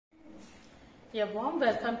A warm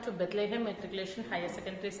welcome to Bethlahem Matriculation Higher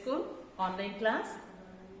Secondary School online class.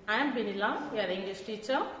 I am Binila, your English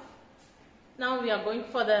teacher. Now we are going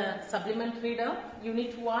for the supplement reader,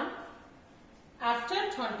 Unit 1. After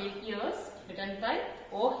 20 years, written by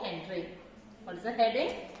O. Henry. What is the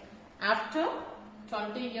heading? After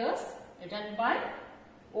 20 years, written by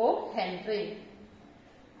O. Henry.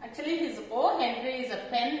 Actually, his O. Henry is a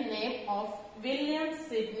pen name of William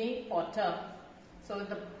Sidney Potter. So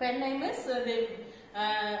the pen name is,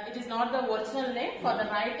 it is not the original name. For the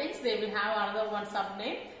writings, they will have another one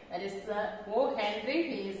sub-name. That is O. Henry.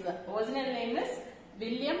 His original name is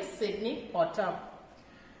William Sidney Potter.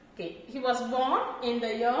 Okay, he was born in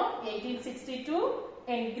the year 1862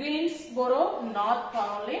 in Greensboro, North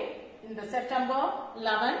Carolina. In the September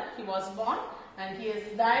 11, he was born, and he has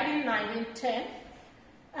died in 1910.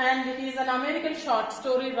 And he is an American short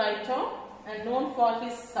story writer and known for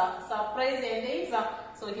his surprise endings.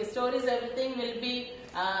 So his stories, everything will be,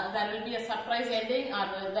 there will be a surprise ending, or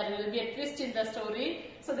there will be a twist in the story.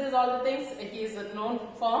 So these are all the things he is known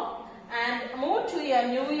for. And moved to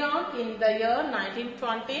New York in the year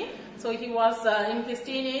 1920. So he was in his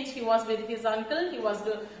teenage, he was with his uncle. He was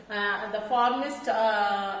the farmist,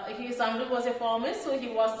 his uncle was a farmist, so he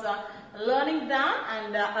was learning that,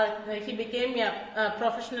 and he became a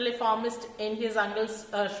professionally farmist in his uncle's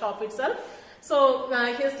shop itself. So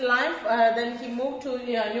his life, then he moved to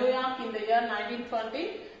New York in the year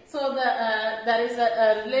 1920. So there is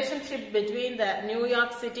a relationship between the New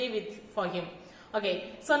York City for him.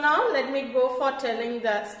 Okay, so now let me go for telling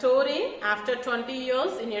the story after 20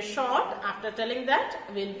 years in a short. After telling that,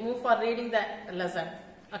 we'll move for reading the lesson.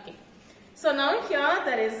 Okay, so now here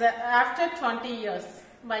there is after 20 years.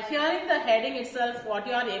 By hearing the heading itself, what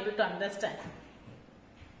you are able to understand.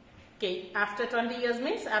 Okay, after 20 years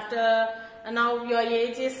means after now your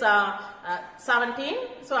age is 17.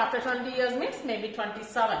 So after 20 years means maybe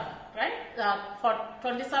 27, right? For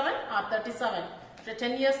 27 or 37. After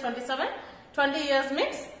 10 years, 27. 20 years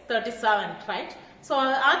means 37, right? So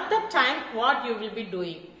at that time, what you will be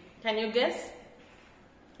doing? Can you guess?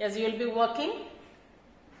 Yes, you will be working.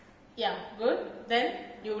 Yeah, good. Then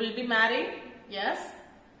you will be married. Yes.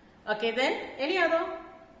 Okay, then any other?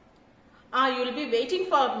 You will be waiting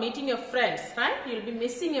for meeting your friends, right? You will be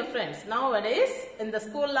missing your friends. Nowadays, in the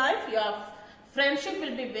school life, your friendship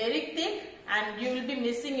will be very thick, and you will be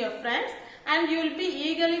missing your friends, and you will be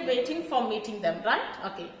eagerly waiting for meeting them, right?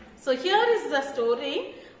 Okay. So here is the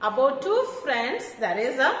story about two friends. There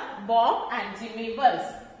is a Bob and Jimmy Wells.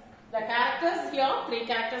 The characters here, three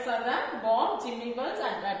characters are the Bob, Jimmy Wells,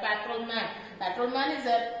 and the patrolman. Patrolman is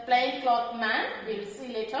a plain cloth man. We will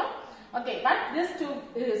see later. Okay, but this two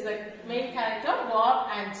is the main character, Bob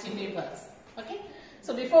and Jimmy Wells. Okay.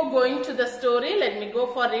 So before going to the story, let me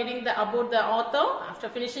go for reading about the author. After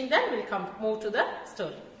finishing that, we'll move to the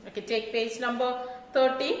story. Okay, take page number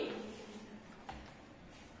 30.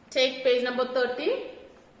 Take page number 30.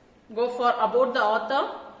 Go for about the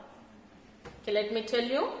author. Okay, let me tell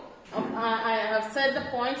you. I have said the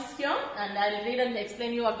points here, and I will read and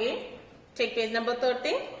explain you again. Take page number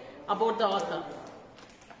 30. About the author.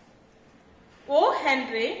 O.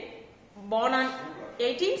 Henry, born in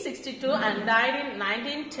 1862 and died in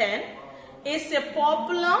 1910, is a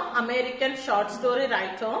popular American short story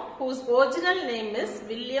writer whose original name is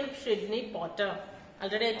William Sidney Potter.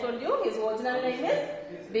 Already I told you his original name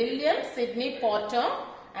is William Sidney Potter,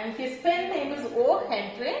 and his pen name is O.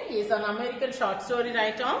 Henry. He is an American short story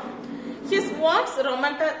writer. His works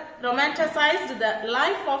romanticized the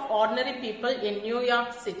life of ordinary people in New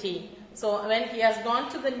York City. So when he has gone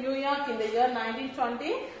to the New York in the year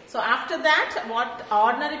 1920, so after that, what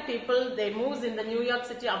ordinary people they move in the New York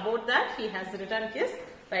City, about that he has written his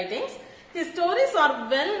writings. His stories are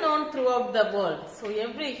well known throughout the world. So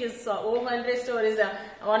his O. Henry stories,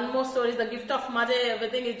 one more story is The Gift of Mother,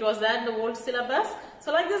 everything it was there in the old syllabus.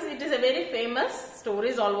 So like this, it is a very famous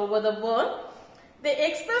stories all over the world. They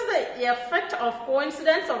express the effect of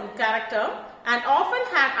coincidence of character and often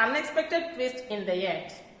have unexpected twist in the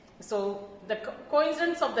end. So the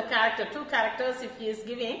coincidence of the character, two characters if he is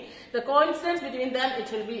giving, the coincidence between them,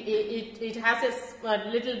 it will be, it has a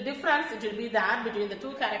little difference, it will be there between the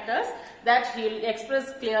two characters that he will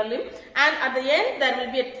express clearly, and at the end there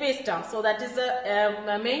will be a twist. So that is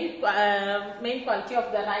the main quality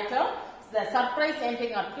of the writer. The surprise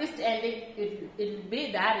ending or twist ending, it will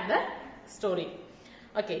be there in the story.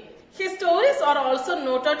 Okay. His stories are also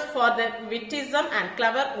noted for the witticism and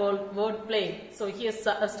clever wordplay. So his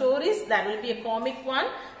stories, there will be a comic one,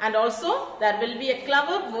 and also there will be a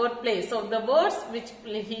clever wordplay. So the words which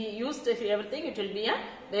he used, everything, it will be a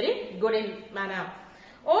very good in manner.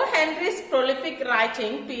 O. Henry's prolific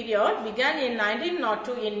writing period began in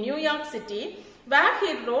 1902 in New York City, where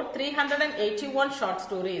he wrote 381 short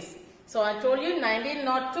stories. So I told you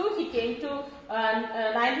 1902 he came to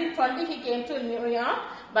 1920 he came to New York,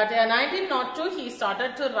 but 1902 he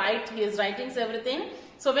started to write his writings everything.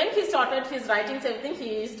 So when he started his writings everything,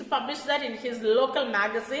 he used to publish that in his local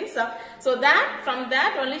magazines. So that from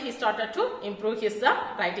that only he started to improve his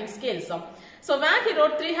writing skills. So when he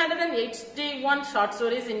wrote 381 short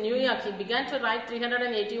stories in New York, he began to write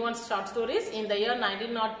 381 short stories in the year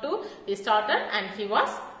 1902. He started and he was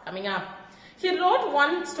coming up. He wrote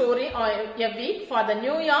one story a week for the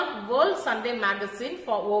New York World Sunday magazine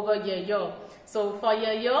for over a year. So for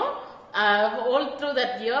a year, all through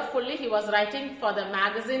that year fully he was writing for the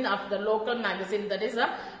magazine of the local magazine, that is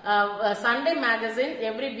a Sunday magazine.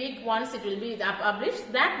 Every week once it will be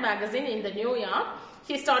published, that magazine in the New York.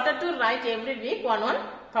 He started to write every week one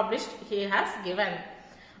published he has given.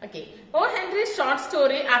 Okay. O. Henry's short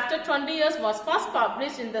story After 20 Years was first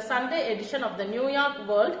published in the Sunday edition of the New York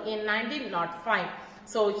World in 1905.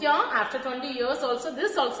 So here after 20 years also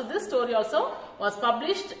this story also was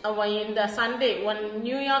published in the Sunday, one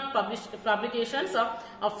New York publications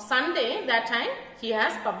of Sunday. That time he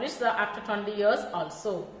has published after 20 years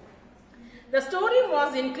also. The story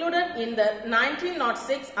was included in the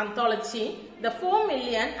 1906 anthology, The 4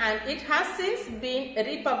 Million, and it has since been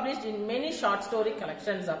republished in many short story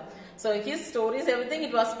collections. So his stories, everything,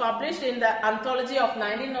 it was published in the anthology of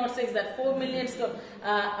 1906, that 4 million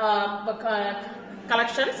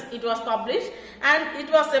collections. It was published, and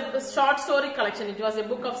it was a short story collection. It was a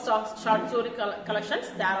book of short story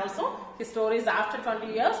collections. There also his stories after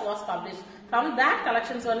 20 years was published. From that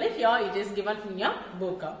collections only here it is given in your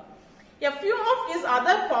book. A few of his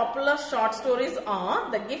other popular short stories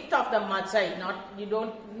are The Gift of the Magi. You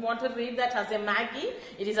don't want to read that as a Maggie.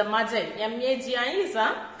 It is a Magi. M-A-G-I is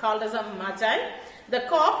called as a Magi. The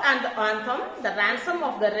Cock and the Anthem, The Ransom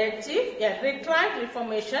of the Red Chief, A Retrieved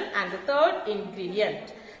Reformation, and The Third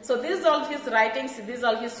Ingredient. So these are all his writings, these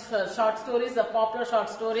are all his short stories, the popular short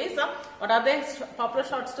stories. What are the popular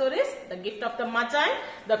short stories? The Gift of the Magi,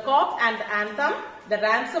 The Cock and the Anthem, The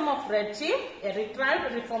Ransom of Red Chief, A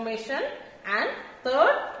Retrieved Reformation, and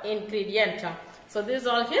Third Ingredient. So these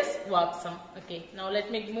are all his works. Okay, now let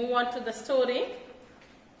me move on to the story.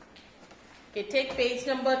 Okay, take page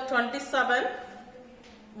number 27.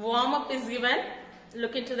 Warm up is given.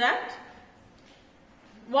 Look into that.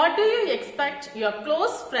 What do you expect your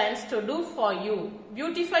close friends to do for you?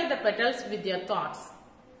 Beautify the petals with your thoughts.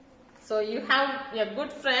 So you have your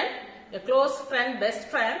good friend, your close friend, best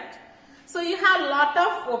friend. So you have a lot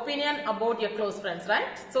of opinion about your close friends,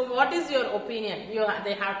 right? So what is your opinion?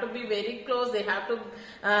 They have to be very close. They have to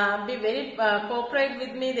be very cooperate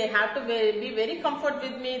with me. They have to be very comfort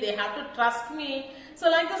with me. They have to trust me. So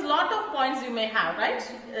like this, lot of points you may have, right?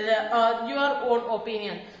 Your own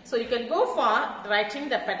opinion. So you can go for writing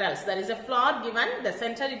the petals. There is a flower given. The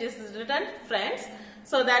center it is written friends.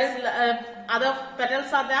 So there is other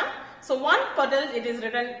petals are there. So one petal it is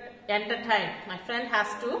written entertain. My friend has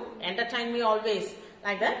to entertain me always,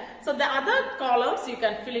 like that. So the other columns you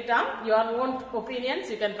can fill it up. Your own opinions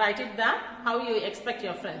you can write it there. How you expect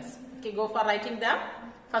your friends. Okay, go for writing them.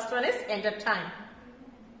 First one is entertain.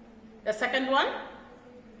 The second one,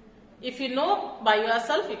 if you know by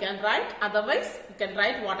yourself, you can write. Otherwise, you can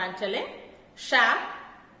write what I am telling. Share,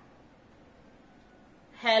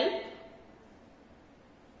 help,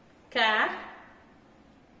 care,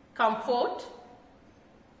 comfort,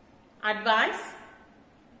 advice,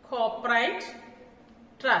 cooperate,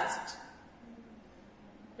 trust.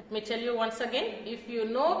 Let me tell you once again. If you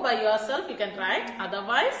know by yourself, you can write.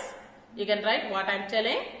 Otherwise, you can write what I am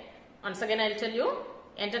telling. Once again, I will tell you.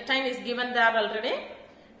 Entertain is given there already.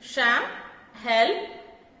 Share, help,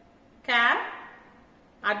 care,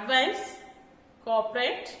 advice,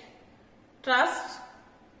 cooperate, trust,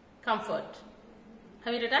 comfort.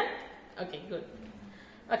 Have you written? Okay, good.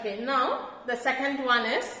 Okay, now the second one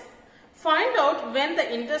is find out when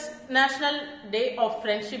the International Day of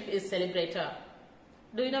Friendship is celebrated.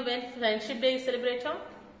 Do you know when Friendship Day is celebrated?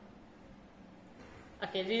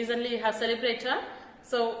 Okay, recently you have celebrated.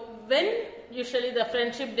 So when usually the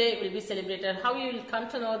Friendship Day will be celebrated? How you will come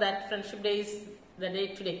to know that Friendship Day is the day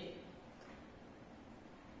today?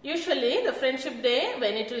 Usually the Friendship Day,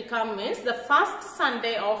 when it will come, is the first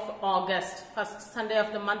Sunday of August. First Sunday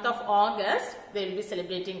of the month of August, they will be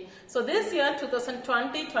celebrating. So this year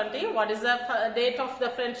 2020, what is the date of the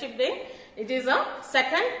Friendship Day? It is a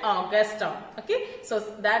 2nd August. Okay, so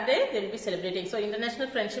that day they will be celebrating. So International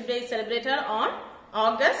Friendship Day is celebrated on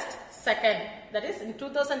August 2nd. That is in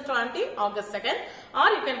 2020, August 2nd. Or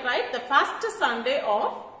you can write the first Sunday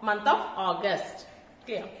of month of August.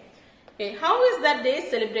 Clear? Okay, how is that day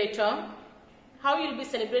celebrated? How you will be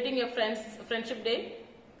celebrating your friendship day?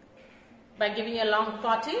 By giving a long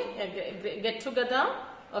party, a get together.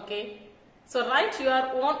 Okay. So write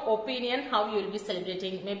your own opinion how you will be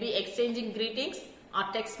celebrating. Maybe exchanging greetings or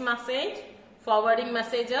text message, forwarding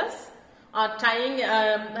messages, or tying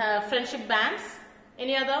friendship bands.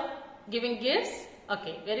 Any other? Giving gifts.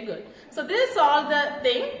 Okay, very good. So this is all the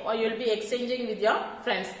thing or you will be exchanging with your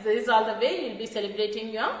friends. This is all the way you will be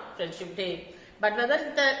celebrating your friendship day. But whether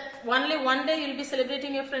only one day you will be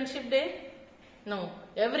celebrating your friendship day? No.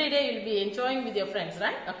 Every day you will be enjoying with your friends,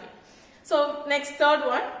 right? Okay. So next, third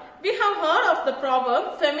one. We have heard of the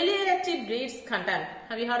proverb, familiarity breeds contempt.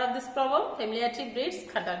 Have you heard of this proverb? Familiarity breeds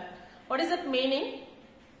contempt. What is it meaning?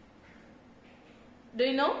 Do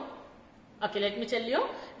you know? Okay, let me tell you.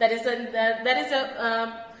 There is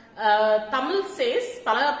a Tamil says,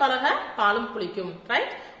 palaga palaga palum pulikum,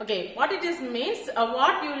 right? Okay, what it is means,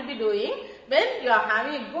 what you will be doing when you are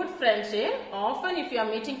having a good friendship. Often if you are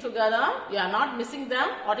meeting together, you are not missing them.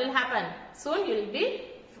 What will happen? Soon you will be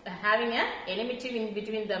having an enmity in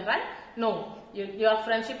between them, right? No, your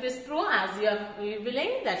friendship is true as you are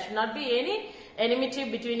willing. There should not be any enmity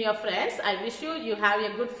between your friends. I wish you have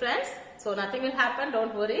a good friends, so nothing will happen.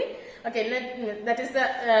 Don't worry. Okay, that is the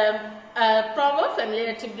proverb,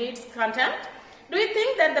 familiarity breeds contempt. Do you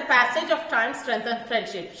think that the passage of time strengthens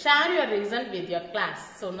friendship? Share your reason with your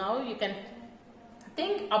class. So now you can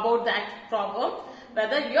think about that proverb.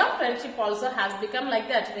 Whether your friendship also has become like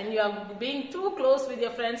that when you are being too close with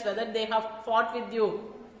your friends, whether they have fought with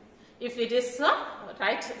you. If it is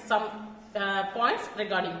right, some points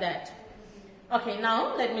regarding that. Okay,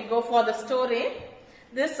 now let me go for the story.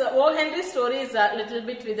 This O. Henry story is a little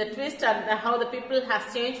bit with a twist and how the people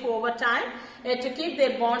has changed over time to keep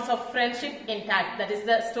their bonds of friendship intact. That is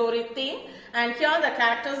the story theme. And here the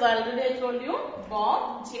characters already I told you,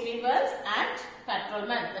 Bob, Jimmy Wells and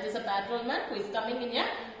patrolman. That is a patrolman who is coming in a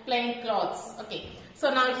plain clothes. Okay.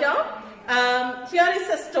 So now here is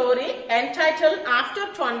a story entitled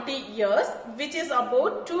After 20 Years, which is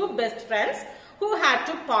about two best friends who had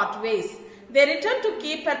to part ways. They returned to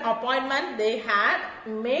keep an appointment they had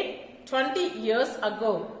made 20 years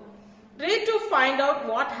ago. Read to find out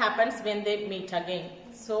what happens when they meet again.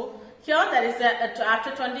 So here there is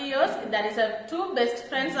after 20 years there is two best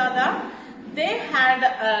friends are there. They had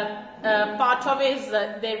part ways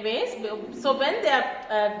their ways. So when they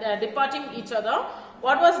are departing each other,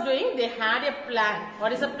 what was doing? They had a plan.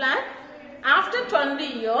 What is the plan? After 20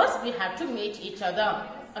 years we have to meet each other.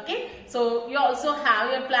 Okay, so you also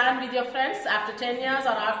have a plan with your friends. After 10 years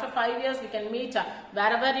or after 5 years we can meet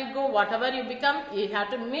wherever you go, whatever you become, you have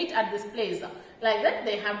to meet at this place. Like that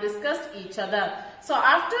they have discussed each other. So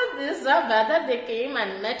after this, whether they came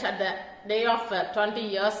and met at the day of 20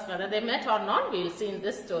 years, whether they met or not, we will see in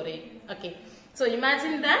this story. Okay, so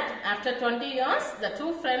imagine that after 20 years the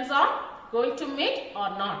two friends are going to meet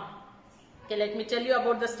or not. Okay, let me tell you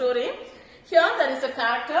about the story. Here there is a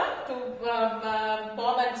character to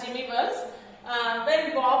Bob and Jimmy Wells.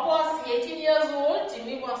 When Bob was 18 years old,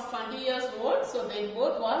 Jimmy was 20 years old. So they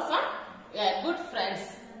both was good friends.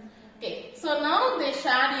 Okay, so now they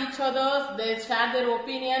shared each other, they shared their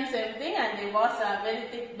opinions, everything, and they was very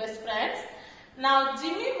thick best friends. Now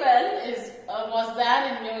Jimmy Wells was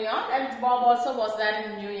there in New York and Bob also was there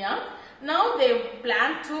in New York. Now they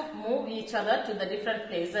plan to move each other to the different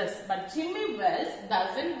places, but Jimmy Wells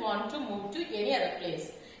doesn't want to move to any other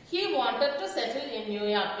place. He wanted to settle in New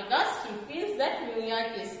York because he feels that New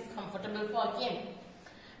York is comfortable for him.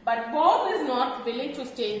 But Bob is not willing to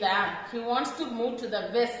stay there. He wants to move to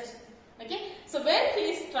the west. Okay, so when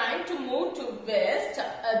he is trying to move to west,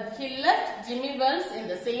 he left Jimmy Wells in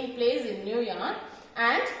the same place in New York,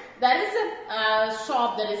 and there is a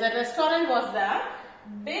shop, there is a restaurant was there.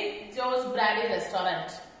 Big Joe's Brady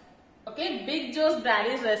restaurant. Okay, Big Joe's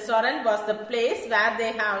Brady's restaurant was the place where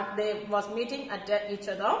they was meeting at each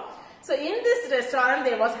other. So in this restaurant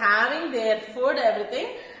they was having their food, everything,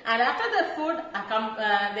 and after the food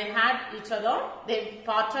they had each other. They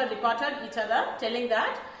departed each other, telling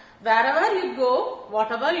that wherever you go,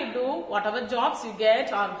 whatever you do, whatever jobs you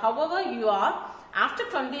get, or however you are, after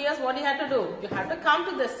 20 years, what you have to do? You have to come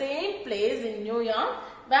to the same place in New York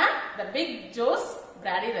where the Big Joe's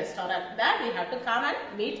Brady restaurant. There we have to come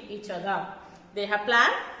and meet each other. They have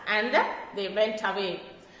planned and they went away.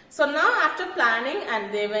 So now after planning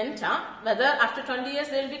and they went, whether after 20 years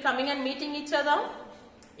they will be coming and meeting each other.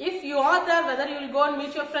 If you are there, whether you will go and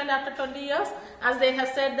meet your friend after 20 years, as they have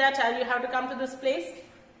said that you have to come to this place.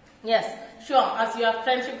 Yes, sure. As your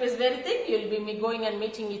friendship is very thick, you will be going and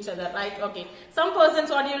meeting each other, right? Okay. Some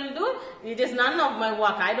persons, what you will do, it is none of my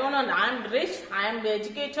work. I don't know. I am rich. I am the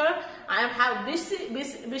educator. I have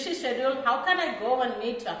busy schedule. How can I go and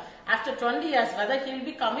meet her after 20 years? Whether he will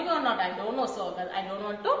be coming or not, I don't know. So I don't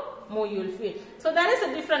want to move. You will feel. So that is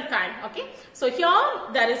a different kind. Okay. So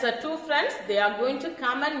here there is a two friends. They are going to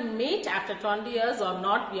come and meet after 20 years or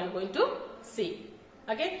not. We are going to see.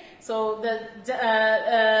 Okay, so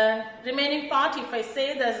the remaining part, if I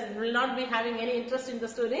say, there will not be having any interest in the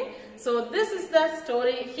story. So this is the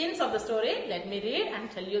story, hints of the story. Let me read and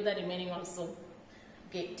tell you the remaining also.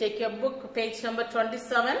 Okay, take your book, page number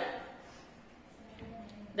 27.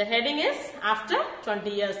 The heading is After 20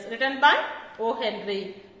 Years, written by O.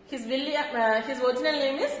 Henry. His original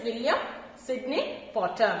name is William Sidney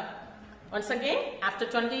Potter. Once again, after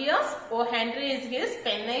 20 years, O. Henry is his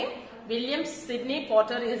pen name. William Sidney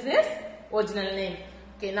Potter is his original name.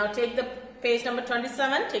 Okay, now take the page number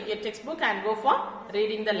 27, take your textbook and go for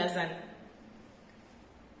reading the lesson.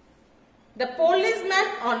 The policeman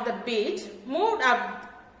on the beat moved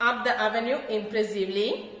up the avenue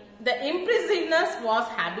impressively. The impressiveness was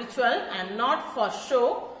habitual and not for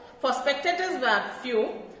show, for spectators were few.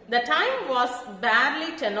 The time was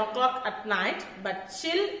barely 10 o'clock at night, but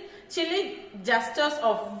chilly gustures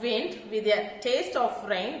of wind with a taste of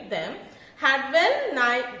rain them had well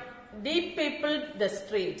nigh deep peopled the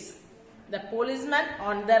streets. The policeman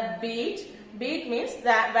on the beat means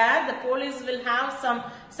that where the police will have some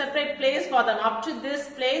separate place for them. Up to this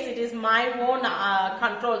place it is my own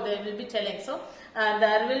control, they will be telling. So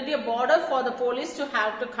there will be a border for the police to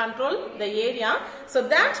have to control the area. So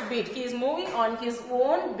that beat, he is moving on his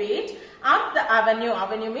own beat up the avenue.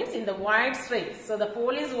 Avenue means in the wide street. So the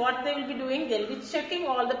police, what they will be doing, they will be checking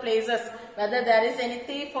all the places, whether there is any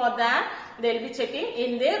thief or that, they will be checking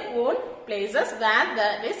in their own places where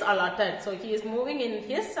there is allotted. So he is moving in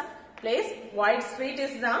his place, wide street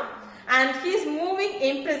is down, and he is moving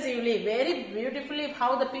impressively, very beautifully,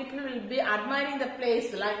 how the people will be admiring the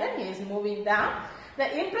place, like that he is moving down. The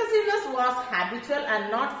impressiveness was habitual and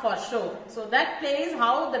not for show. So that place,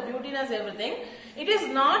 how the beautiness, everything, it is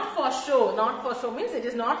not for show. Not for show means it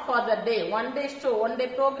is not for the day, one day show, one day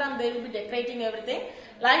program, they will be decorating everything.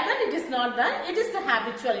 Like that it is not that, it is the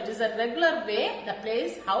habitual, it is a regular way, the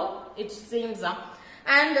place, how it seems.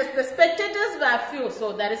 And the spectators were few,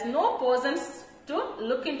 so there is no persons to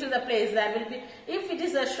look into the place. There will be, if it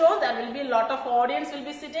is a show, there will be a lot of audience will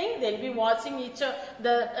be sitting, they will be watching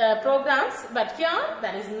the programs, but here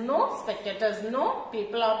there is no spectators, no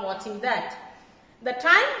people are watching that. The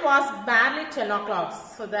time was barely 10 o'clock,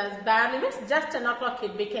 so that barely means just 10 o'clock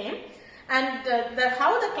it became. And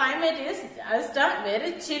how the climate is a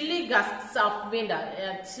very chilly gusts of wind,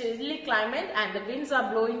 chilly climate, and the winds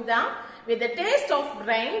are blowing down. With the taste of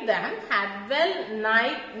rain, then had well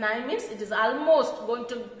nigh means it is almost going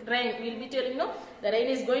to rain. We will be telling, no, the rain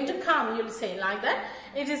is going to come, you will say like that.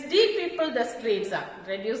 It is deep people the streets,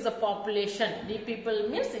 reduce the population. Deep people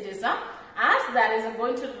means it is as there is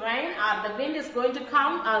going to rain or the wind is going to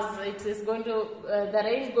come, as it is going to, the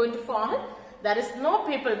rain is going to fall. There is no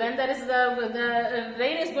people. When there is the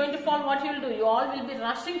rain is going to fall, what you will do? You all will be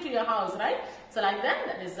rushing to your house, right? So like that,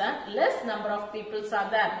 there is a less number of people are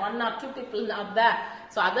there. One or two people are there.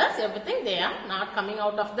 So others, everything, they are not coming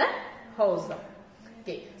out of the house.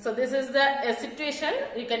 Okay. So this is the situation.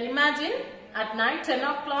 You can imagine at night 10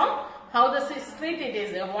 o'clock how the street it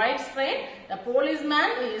is. A wide street. The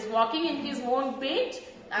policeman is walking in his own beat.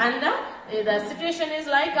 And the situation is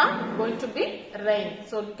like going to be rain.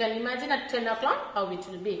 So you can imagine at 10 o'clock how it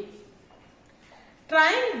will be.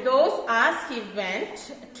 Trying those as he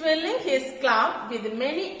went, twirling his club with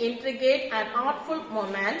many intricate and artful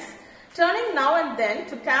movements, turning now and then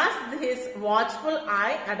to cast his watchful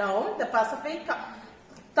eye around the Pacific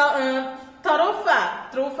thoroughfare,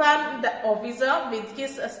 the officer with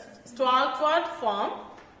his stalwart form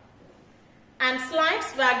and slight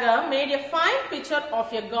swagger made a fine picture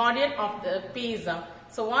of a guardian of the peace.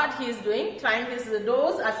 So what he is doing, trying his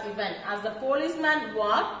doors as he went. As the policeman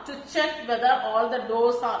walked to check whether all the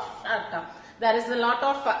doors are shut. There is a lot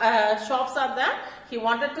of shops are there. He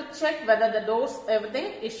wanted to check whether the doors,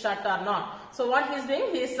 everything is shut or not. So what he is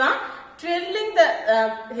doing, he is twirling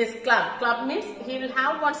his club. Club means he will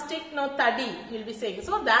have one stick, no tadi, he will be saying.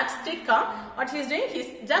 So that stick, what he is doing, he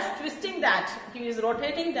is just twisting that. He is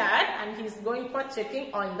rotating that and he is going for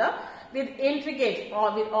checking on the, with intricate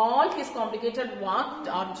or with all his complicated work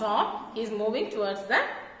or job, he is moving towards the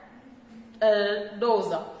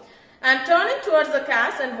doors. and turning towards the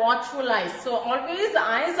cast and watchful eyes. So always the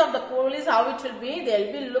eyes of the police, how it will be, they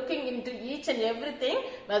will be looking into each and everything,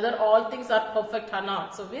 whether all things are perfect or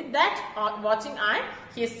not. So with that watching eye,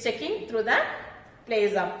 he is checking through the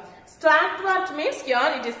place. Stalwart means here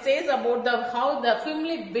it says about how the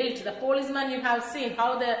firmly built, the policeman you have seen,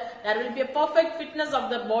 how there will be a perfect fitness of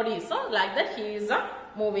the body. So like that he is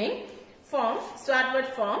moving form, stalwart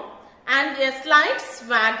form, and a slight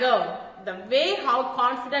swagger. The way how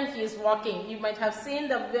confident he is walking. You might have seen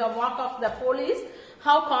the walk of the police,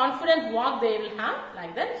 how confident walk they will have.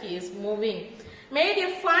 Like that he is moving. Made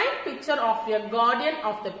a fine picture of a guardian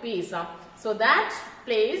of the peace. So that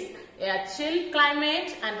place, a chill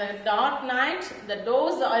climate and the dark night, the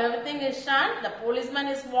doors, everything is shut, the policeman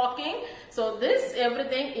is walking. So this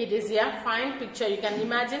everything, it is a fine picture. You can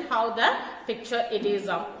imagine how the picture it is.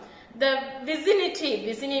 The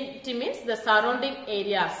vicinity means the surrounding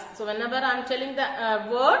areas. So whenever I am telling the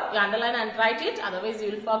word, you underline and write it, otherwise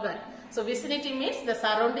you will forget. So vicinity means the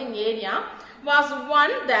surrounding area was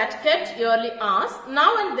one that kept early hours.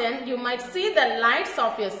 Now and then you might see the lights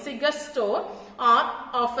of a cigar store or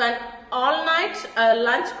of an all-night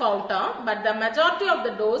lunch counter, but the majority of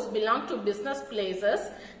the doors belong to business places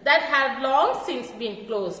that had long since been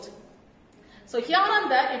closed. So here and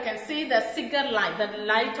there you can see the cigar light, the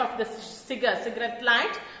light of the cigarette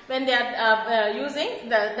light. When they are using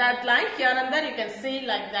that light, here and there you can see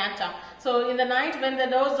like that. So in the night when the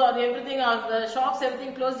doors or everything or the shops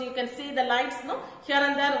everything closed, you can see the lights, no? Here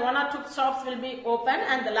and there one or two shops will be open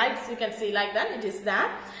and the lights you can see like that, it is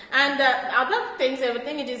there. And other things,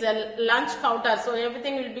 everything, it is a lunch counter, so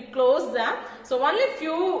everything will be closed there. So only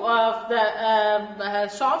few of the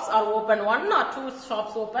shops are open, one or two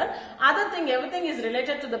shops open. Other thing, everything is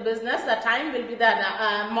related to the business. The time will be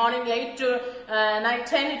there, morning 8 to night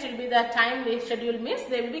 10, it will be the time schedule means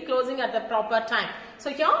they will be closing at the proper time. So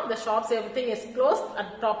here the shops, everything is closed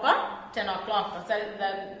at proper 10 o'clock. So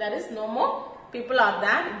there is no more people are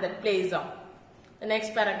there in that place. The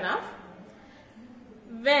next paragraph.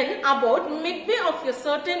 When about midway of a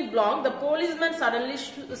certain block, the policeman suddenly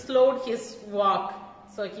slowed his walk.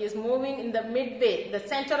 So he is moving in the midway, the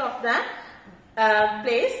center of the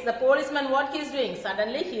place. The policeman, what he is doing?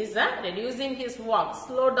 Suddenly he is reducing his walk,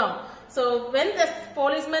 slow down. So when the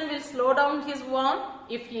policeman will slow down his walk,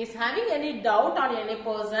 if he is having any doubt on any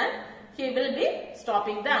person, he will be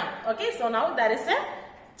stopping them. Okay, so now there is a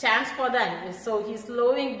chance for that. So he is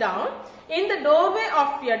slowing down. In the doorway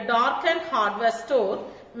of a darkened hardware store,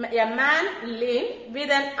 a man leaned with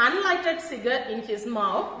an unlighted cigar in his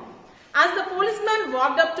mouth. As the policeman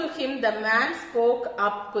walked up to him, the man spoke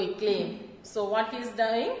up quickly. So what he is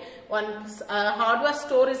doing, one hardware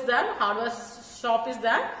store is there, hardware shop is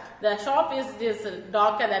there. The shop is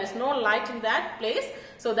darker, there is no light in that place.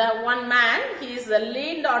 So the one man, he is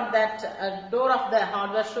leaned on that door of the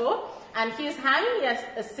hardware store, and he is having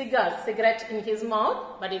a cigarette in his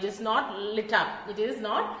mouth, but it is not lit up. It is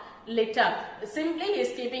not lit up. Simply he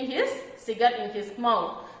is keeping his cigarette in his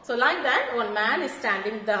mouth. So like that, one man is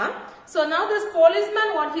standing there. So now this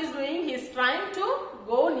policeman, what he is doing, he is trying to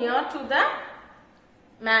go near to the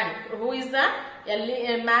man. Who is the?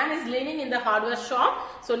 A man is leaning in the hardware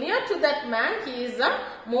shop. So near to that man, he is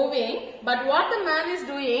moving. But what the man is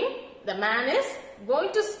doing, the man is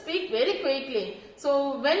going to speak very quickly.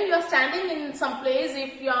 So when you are standing in some place,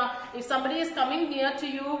 if somebody is coming near to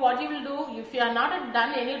you, what you will do? If you are not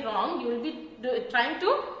done any wrong, you will be trying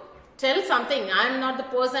to tell something. I am not the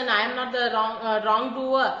person, I am not the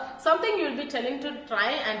wrongdoer. Something you will be telling to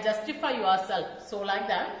try and justify yourself. So like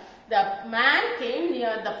that, the man came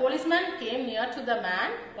near, the policeman came near to the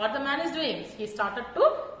man. What the man is doing? He started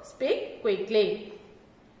to speak quickly.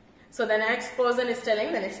 So the next person is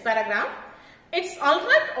telling, the next paragraph. It's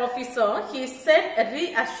alright, officer, he said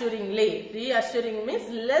reassuringly. Reassuring means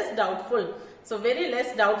less doubtful. So very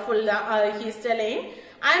less doubtful, he is telling,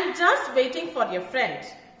 I am just waiting for your friend.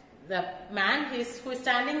 The man who is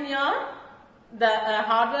standing near the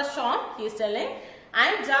hardware shop, he is telling, I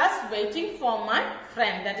am just waiting for my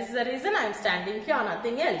friend. That is the reason I am standing here,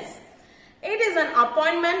 nothing else. It is an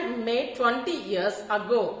appointment made 20 years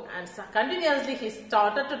ago. And so continuously he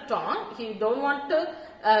started to talk. He don't want to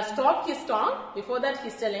stop his talk. Before that he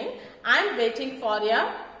is telling, I am waiting for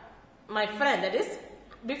my friend. That is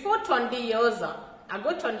before 20 years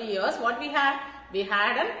ago, 20 years, what we had? We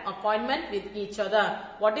had an appointment with each other.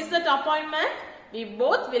 What is that appointment? We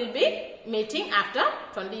both will be meeting after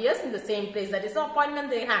 20 years in the same place. That is the appointment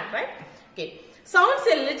they had, right? Okay. Sounds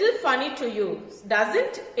a little funny to you,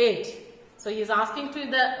 doesn't it? So he is asking to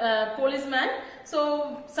the policeman.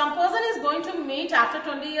 So some person is going to meet after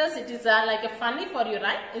 20 years. It is like a funny for you,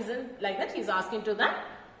 right? Isn't like that? He is asking to the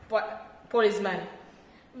policeman.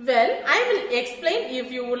 Well, I will explain.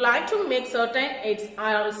 If you would like to make certain, it's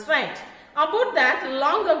all right. About that,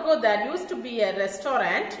 long ago there used to be a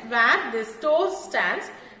restaurant where the store stands,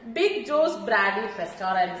 Big Joe's Brady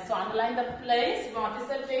Restaurant. So underline the place. What is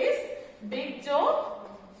the place? Big Joe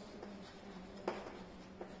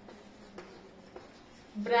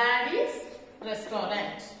Brady's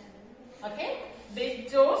Restaurant. Okay, Big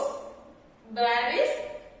Joe's Brady's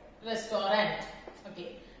Restaurant.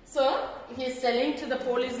 Okay, so he is telling to the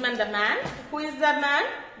policeman, the man. Who is the man?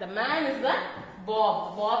 The man is the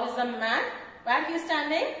Bob. Bob is the man. Where he is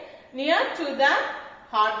standing? Near to the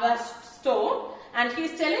hardware store, and he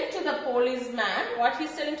is telling to the policeman. What he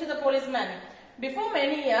is telling to the policeman? Before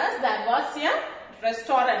many years there was a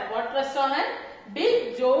restaurant. What restaurant?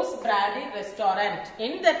 Big Joe's Brady Restaurant.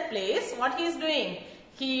 In that place, what he is doing?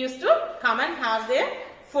 He used to come and have their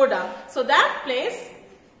food. So that place,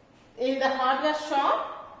 in the hardware shop,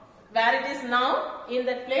 where it is now, in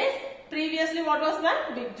that place, previously what was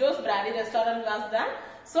that? Big Joe's Brady Restaurant was there.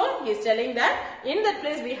 So he is telling that in that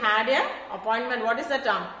place we had an appointment. What is the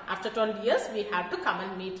term? After 20 years we have to come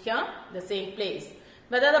and meet here, the same place.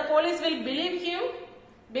 Whether the police will believe him,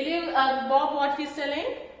 believe Bob what he is telling?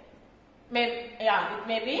 It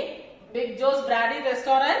may be Big Joe's Brady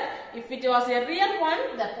Restaurant. If it was a real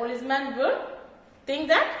one, the policeman would think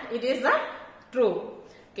that it is true.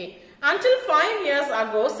 Okay. Until 5 years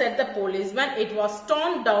ago, said the policeman, it was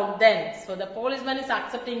torn down then. So the policeman is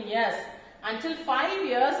accepting yes. Until 5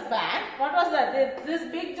 years back, what was that? This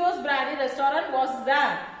Big Joe's Brady Restaurant was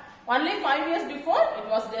there. Only 5 years before, it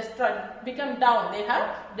was destroyed, become down. They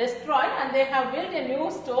have destroyed and they have built a new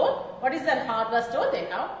store. What is that hardware store they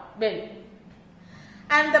have built?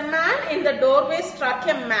 And the man in the doorway struck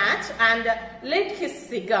a match and lit his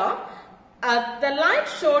cigar. The light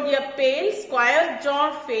showed a pale,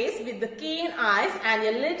 square-jawed face with the keen eyes and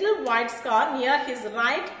a little white scar near his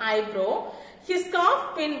right eyebrow. His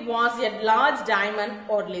scarf pin was a large diamond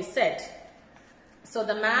oddly set. So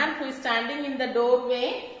the man who is standing in the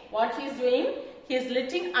doorway, what he is doing? He is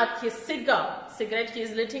lighting up his cigarette he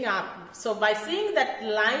is lighting up. So by seeing that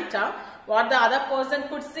light, what the other person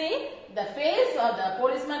could see? The face, or the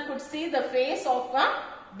policeman could see the face of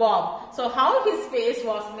Bob. So how his face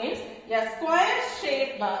was means a square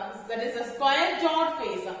shape, that is a square jawed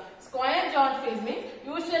face. Square jawed face means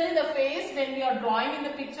usually the face when we are drawing in the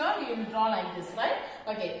picture we will draw like this, right?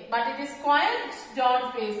 Okay, but it is square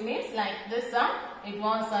jawed face means like this. It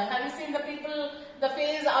was, have you seen the people, the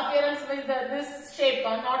face appearance with this shape,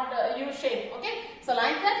 not U shape? Okay, so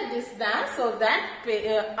like that it is there. So that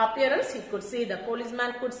appearance he could see, the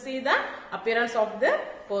policeman could see the appearance of the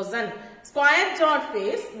person. Square jawed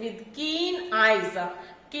face with keen eyes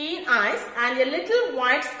and a little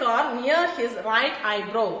white scar near his right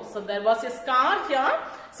eyebrow. So there was a scar here.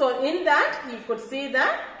 So in that he could see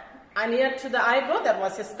that near to the eyebrow there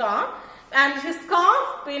was a scar. And his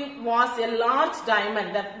scarf pin was a large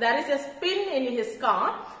diamond. There is a pin in his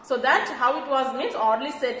scarf. So that how it was means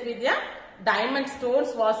oddly set with a diamond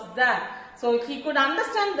stones was there. So he could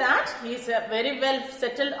understand that he is a very well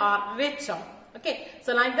settled or rich. Okay,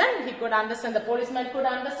 so like that he could understand, the policeman could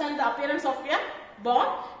understand the appearance of a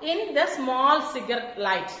Bob in the small cigarette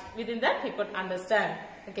light. Within that he could understand.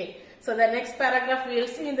 Okay, so the next paragraph we will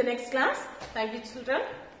see in the next class. Thank you, children.